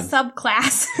 when you're a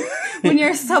subclass, when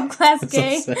you're a subclass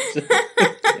gay,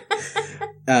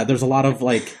 there's a lot of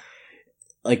like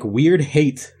weird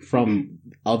hate from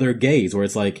other gays where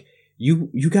it's like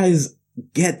you guys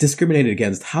get discriminated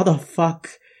against. How the fuck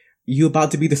you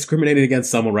about to be discriminated against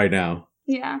someone right now?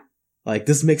 Yeah. Like,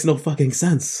 this makes no fucking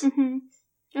sense. Mm-hmm.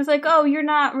 It's like, oh, you're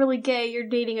not really gay, you're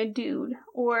dating a dude.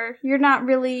 Or, you're not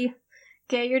really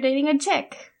gay, you're dating a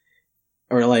chick.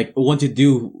 Or like, once you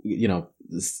do,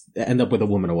 end up with a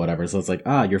woman or whatever, so it's like,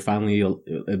 you're finally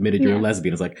admitted you're a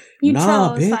lesbian. It's like, you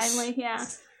nah, chose, bitch. Finally, yeah.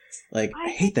 Like, I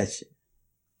hate that shit.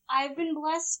 I've been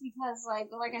blessed because,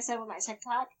 like I said with my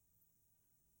TikTok,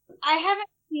 I haven't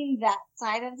seen that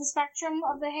side of the spectrum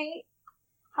of the hate.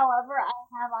 However, I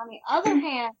have, on the other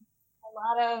hand, a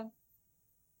lot of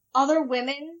other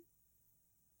women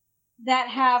that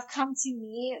have come to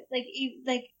me, like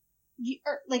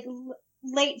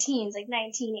late teens, like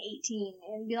 19, 18,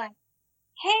 and be like,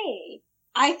 "Hey,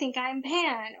 I think I'm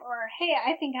pan," or "Hey,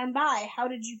 I think I'm bi. How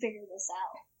did you figure this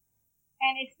out?"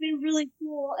 And it's been really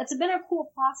cool. It's been a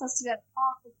cool process to get to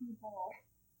talk with people,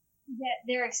 get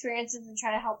their experiences, and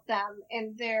try to help them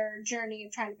in their journey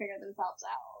of trying to figure themselves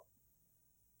out.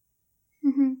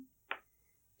 Mm-hmm.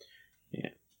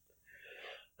 Yeah.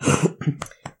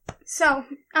 So,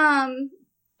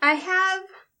 I have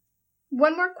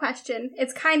one more question.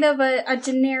 It's kind of a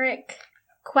generic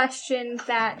question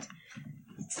that,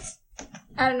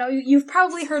 I don't know, you've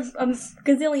probably heard a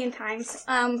gazillion times,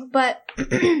 but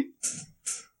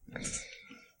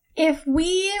if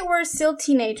we were still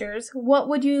teenagers, what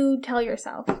would you tell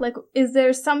yourself? Like, is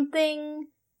there something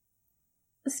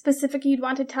specific you'd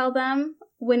want to tell them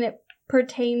when it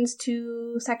pertains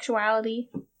to sexuality?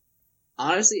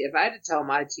 Honestly, if I had to tell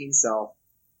my teen self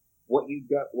what he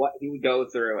would go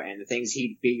through and the things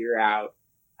he'd figure out,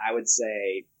 I would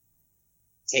say,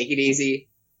 take it easy,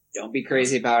 don't be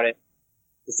crazy about it,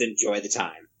 just enjoy the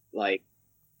time. Like,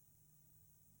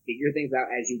 figure things out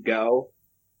as you go,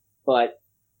 but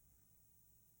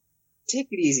take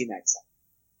it easy next time.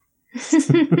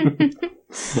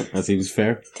 That seems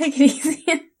fair. Take it easy.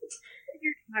 Take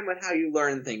your time on how you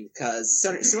learn things, because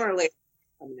sooner or later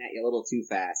it's coming at you a little too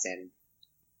fast, and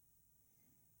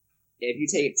if you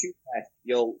take it too fast,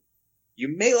 you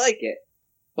may like it,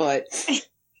 but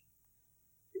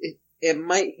it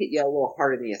might hit you a little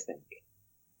harder than you think.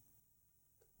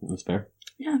 That's fair.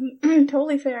 Yeah,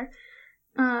 totally fair.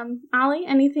 Ollie,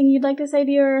 anything you'd like to say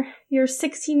to your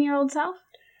 16-year-old self?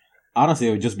 Honestly,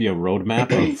 it would just be a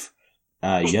roadmap of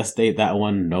yes, date that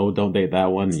one. No, don't date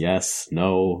that one. Yes,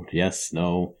 no.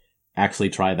 Actually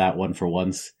try that one for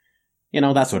once.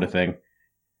 That sort of thing.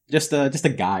 Just a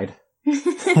guide.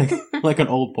 like an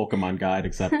old Pokemon guide,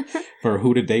 except for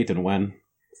who to date and when.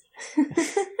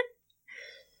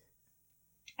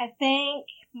 I think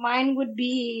mine would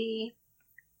be,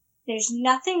 there's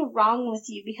nothing wrong with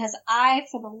you, because I,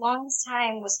 for the longest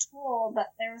time, was told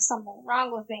that there was something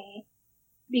wrong with me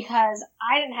because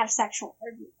I didn't have sexual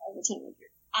urges as a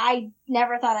teenager. I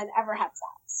never thought I'd ever have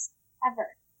sex. Ever.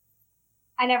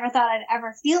 I never thought I'd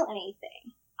ever feel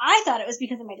anything. I thought it was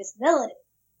because of my disability.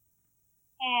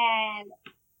 And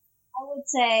I would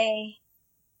say,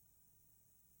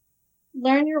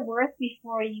 learn your worth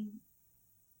before you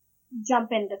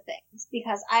jump into things,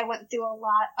 because I went through a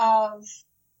lot of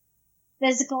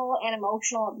physical and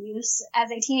emotional abuse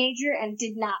as a teenager and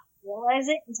did not realize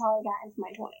it until I got into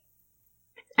my 20s.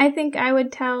 I think I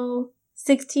would tell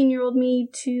 16-year-old me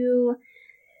to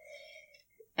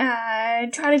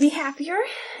try to be happier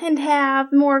and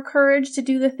have more courage to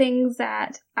do the things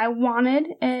that I wanted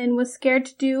and was scared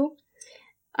to do.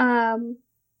 And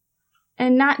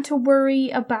not to worry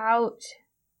about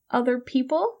other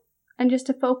people, and just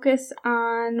to focus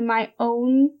on my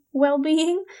own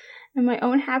well-being and my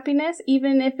own happiness,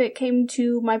 even if it came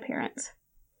to my parents.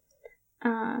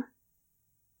 Yeah.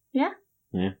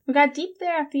 We got deep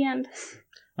there at the end.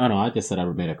 Oh no, I just said I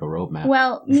would make a roadmap.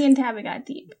 Well, me and Tabby got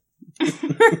deep. Like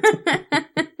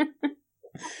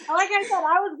I said,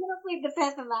 I was gonna plead the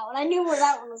fifth on that one. I knew where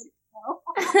that one was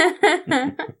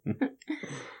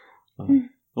going.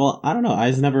 Well, I don't know.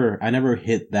 I never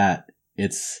hit that.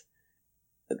 It's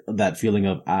that feeling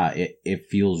of it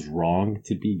feels wrong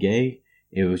to be gay.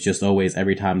 It was just always,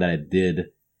 every time that I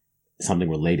did something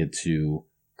related to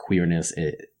queerness,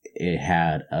 it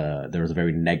had there was a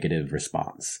very negative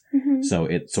response. Mm-hmm. So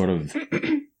it sort of,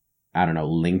 I don't know,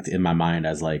 linked in my mind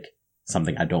as like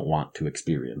something I don't want to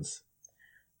experience.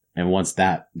 And once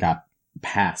that got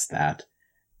past that,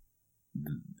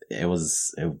 it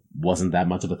wasn't that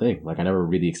much of a thing. Like, I never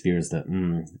really experienced that,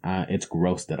 it's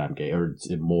gross that I'm gay, or it's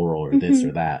immoral, or this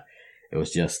or that. It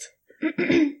was just,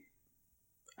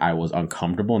 I was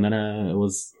uncomfortable, and then it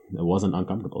wasn't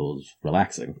uncomfortable. It was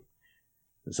relaxing.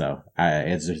 So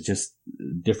it's just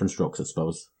different strokes, I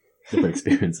suppose. Different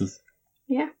experiences.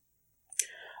 Yeah.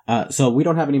 So we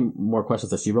don't have any more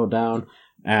questions that she wrote down,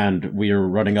 and we are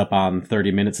running up on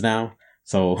 30 minutes now,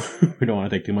 so we don't want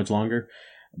to take too much longer.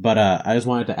 But I just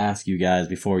wanted to ask you guys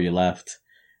before you left,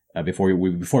 before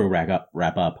we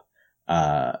wrap up,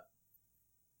 now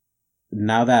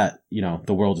that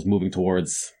the world is moving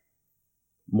towards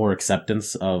more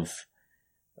acceptance of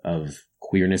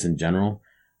queerness in general,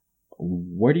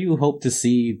 where do you hope to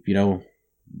see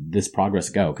this progress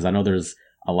go? Because I know there's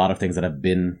a lot of things that have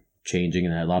been changing,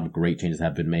 and a lot of great changes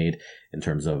have been made in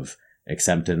terms of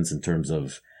acceptance, in terms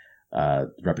of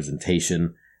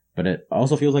representation. But it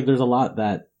also feels like there's a lot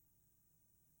that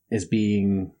is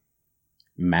being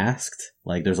masked.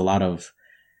 Like, there's a lot of,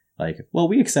 like, well,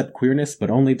 we accept queerness, but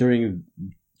only during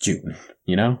June,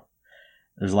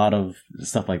 There's a lot of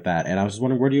stuff like that. And I was just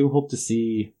wondering, where do you hope to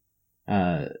see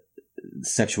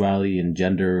sexuality and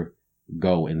gender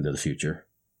go into the future?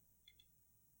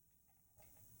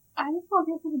 I just want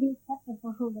people to be accepted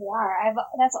for who they are.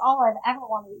 That's all I've ever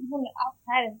wanted, even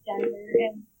outside of gender,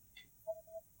 and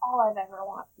all I've ever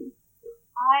wanted.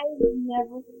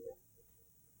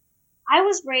 I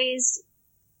was raised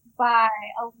by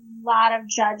a lot of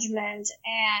judgment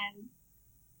and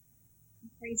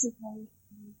racism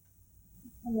and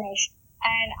discrimination.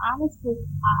 And honestly,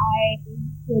 I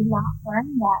did not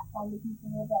learn that from the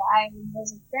people that I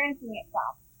was experiencing it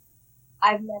from.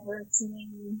 I've never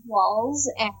seen walls,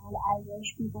 and I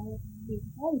wish people would be the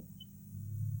same.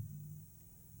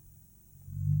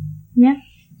 Yeah.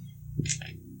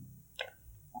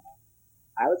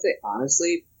 I would say,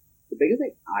 honestly, the biggest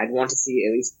thing I'd want to see,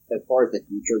 at least as far as the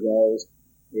future goes,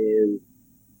 is,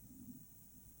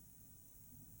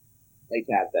 like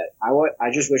Tab said,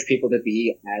 I just wish people to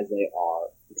be as they are,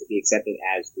 to be accepted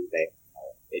as who they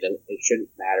are. It shouldn't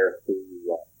matter who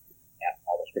you are. have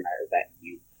all the scrim that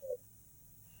you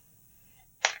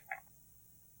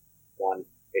one.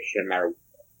 It shouldn't matter.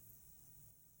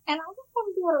 And I just want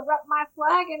to be able to rep my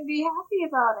flag and be happy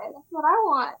about it. That's what I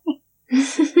want.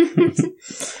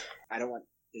 I don't want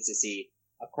just to see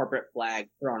a corporate flag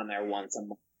thrown in there once a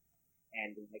month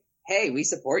and be like, hey, we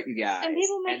support you guys. And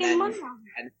people making money on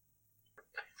it.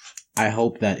 I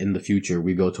hope that in the future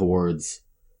we go towards,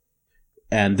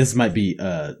 and this might be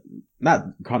not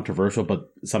controversial, but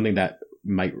something that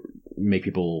might make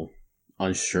people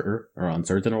unsure or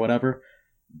uncertain or whatever.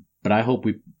 But I hope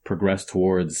we progress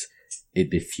towards a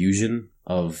diffusion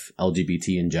of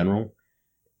LGBT in general,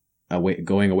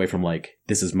 going away from like,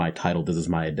 this is my title, this is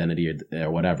my identity,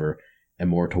 or whatever, and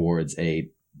more towards a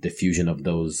diffusion of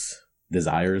those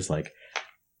desires. Like,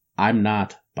 I'm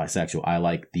not bisexual. I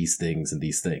like these things and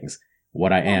these things.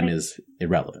 What I am is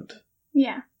irrelevant.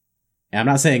 Yeah. And I'm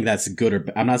not saying that's good or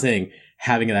I'm not saying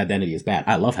having an identity is bad.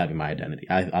 I love having my identity.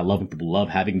 I love when people love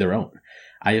having their own.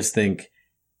 I just think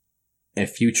a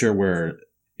future where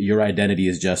your identity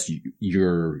is just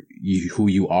who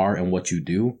you are and what you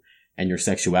do, and your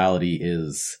sexuality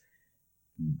is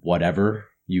whatever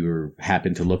you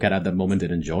happen to look at that moment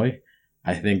and enjoy.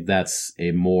 I think that's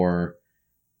a more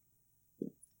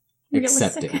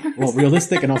Realistic.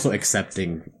 realistic and also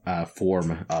accepting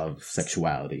form of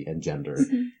sexuality and gender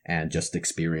and just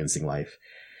experiencing life.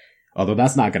 Although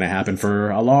that's not going to happen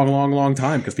for a long, long, long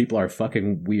time because people are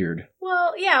fucking weird.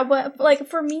 Well, yeah, but like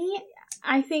for me,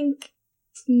 I think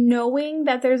knowing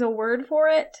that there's a word for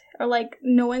it or like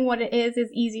knowing what it is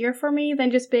easier for me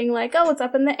than just being like, oh, it's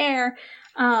up in the air.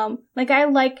 Like I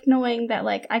like knowing that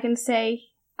like I can say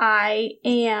I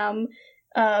am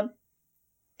a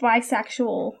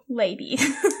bisexual lady,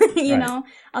 you know,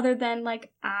 other than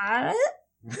like, I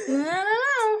don't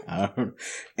know.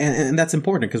 And that's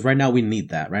important because right now we need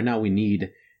that. Right now we need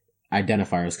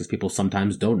identifiers because people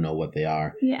sometimes don't know what they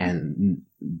are. Yeah. And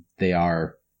they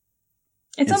are.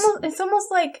 It's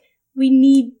almost like we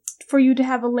need for you to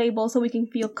have a label so we can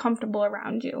feel comfortable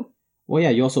around you. Well, yeah,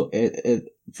 you also,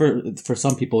 for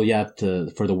some people, you have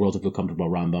to, for the world to feel comfortable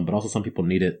around them, but also some people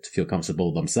need it to feel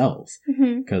comfortable themselves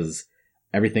because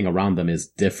everything around them is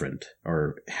different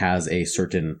or has a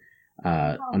certain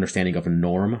understanding of a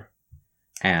norm,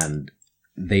 and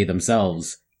they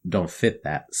themselves don't fit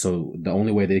that. So the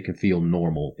only way they can feel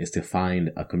normal is to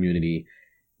find a community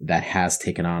that has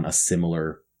taken on a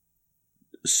similar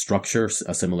structure,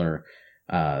 a similar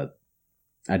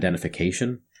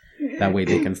identification. That way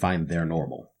they can find their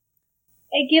normal.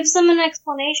 It gives them an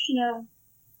explanation of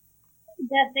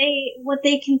that what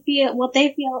they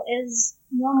feel is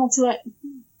normal to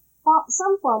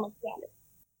some form of standard.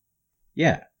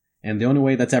 Yeah. And the only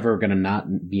way that's ever going to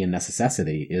not be a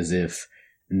necessity is if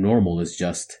normal is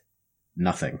just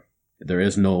nothing. There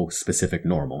is no specific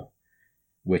normal,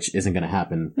 which isn't going to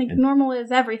happen. Like normal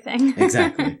is everything.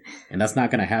 Exactly. And that's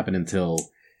not going to happen until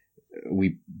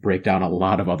we break down a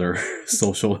lot of other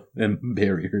social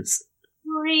barriers.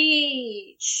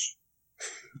 Preach.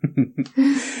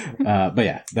 But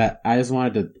yeah, that I just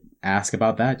wanted to ask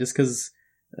about that just because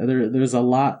there's a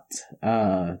lot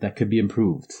that could be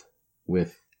improved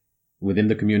within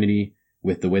the community,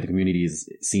 with the way the community is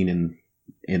seen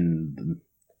in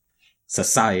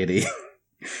society,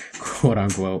 quote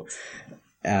unquote.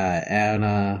 And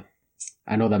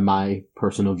I know that my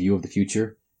personal view of the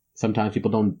future, sometimes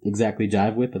people don't exactly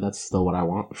jive with, but that's still what I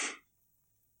want.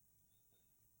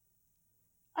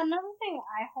 Another thing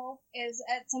I hope is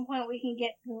at some point we can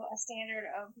get to a standard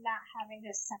of not having to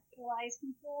sexualize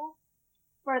people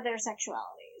for their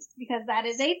sexualities, because that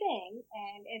is a thing,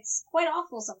 and it's quite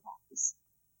awful sometimes.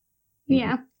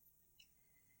 Yeah.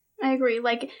 I agree.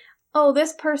 Like, oh,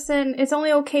 this person, it's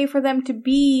only okay for them to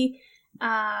be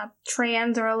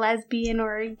trans or a lesbian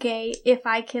or a gay if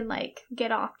I can, like,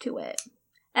 get off to it.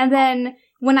 And then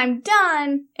when I'm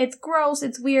done, it's gross,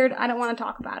 it's weird, I don't want to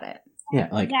talk about it. Yeah,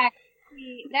 like...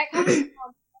 That comes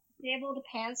from disabled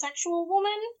pansexual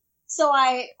woman, so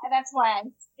that's why I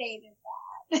stated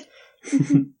that.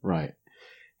 Right.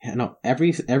 Yeah, no,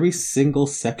 every single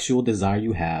sexual desire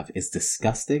you have is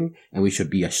disgusting, and we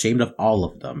should be ashamed of all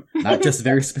of them, not just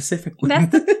very specific ones.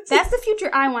 That's the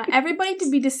future I want. Everybody to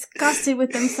be disgusted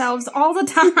with themselves all the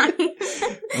time.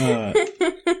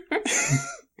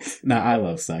 Nah, I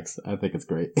love sex. I think it's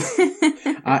great.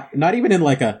 Not even in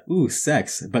like a, ooh,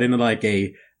 sex, but in like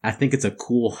a, I think it's a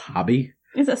cool hobby.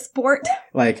 It's a sport.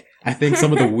 Like, I think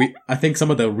some of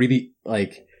the really,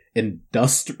 like,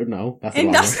 industrial, no, that's the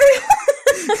industrial. wrong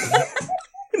word.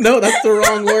 No, that's the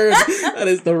wrong word. That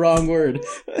is the wrong word.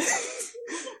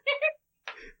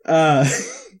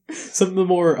 some of the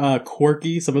more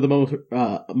quirky, some of the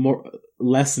more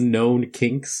less known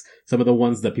kinks, some of the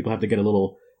ones that people have to get a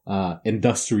little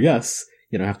industrious,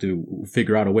 have to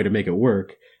figure out a way to make it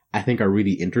work, I think are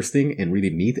really interesting and really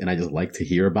neat, and I just like to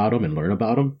hear about them and learn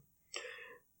about them.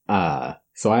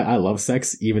 So I love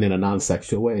sex, even in a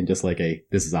non-sexual way, and just like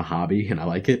this is a hobby and I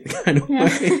like it kind of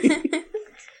way.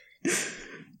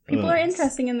 People are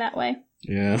interesting in that way.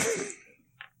 Yeah.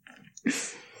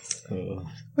 What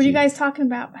are you guys talking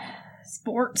about?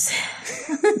 Sports.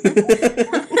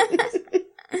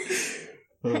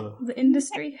 The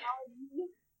industry.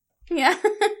 Yeah.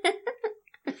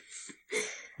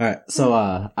 All right, so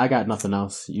I got nothing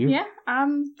else. You? Yeah.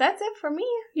 That's it for me.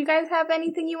 You guys have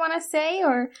anything you want to say,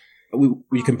 or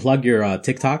you can plug your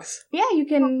TikToks? Yeah, you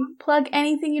can plug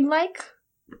anything you'd like,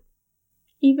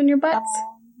 even your butts.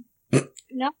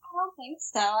 No, I don't think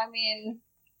so. I mean,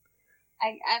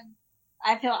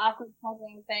 I feel awkward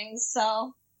plugging things,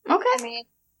 so okay. I mean,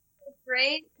 it's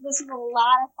great. This was a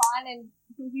lot of fun, and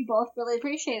we both really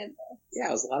appreciated this. Yeah,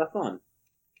 it was a lot of fun.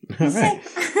 All right.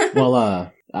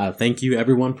 Well, thank you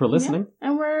everyone for listening. Yeah.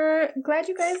 And we're glad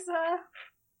you guys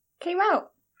came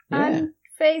out on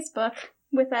Facebook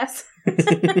with us.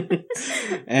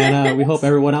 And we hope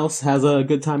everyone else has a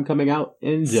good time coming out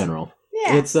in general.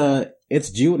 Yeah. It's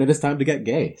June and it's time to get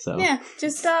gay, so. Yeah,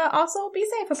 just also be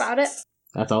safe about it.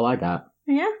 That's all I got.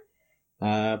 Yeah.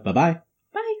 Bye-bye.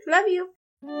 Bye. Love you.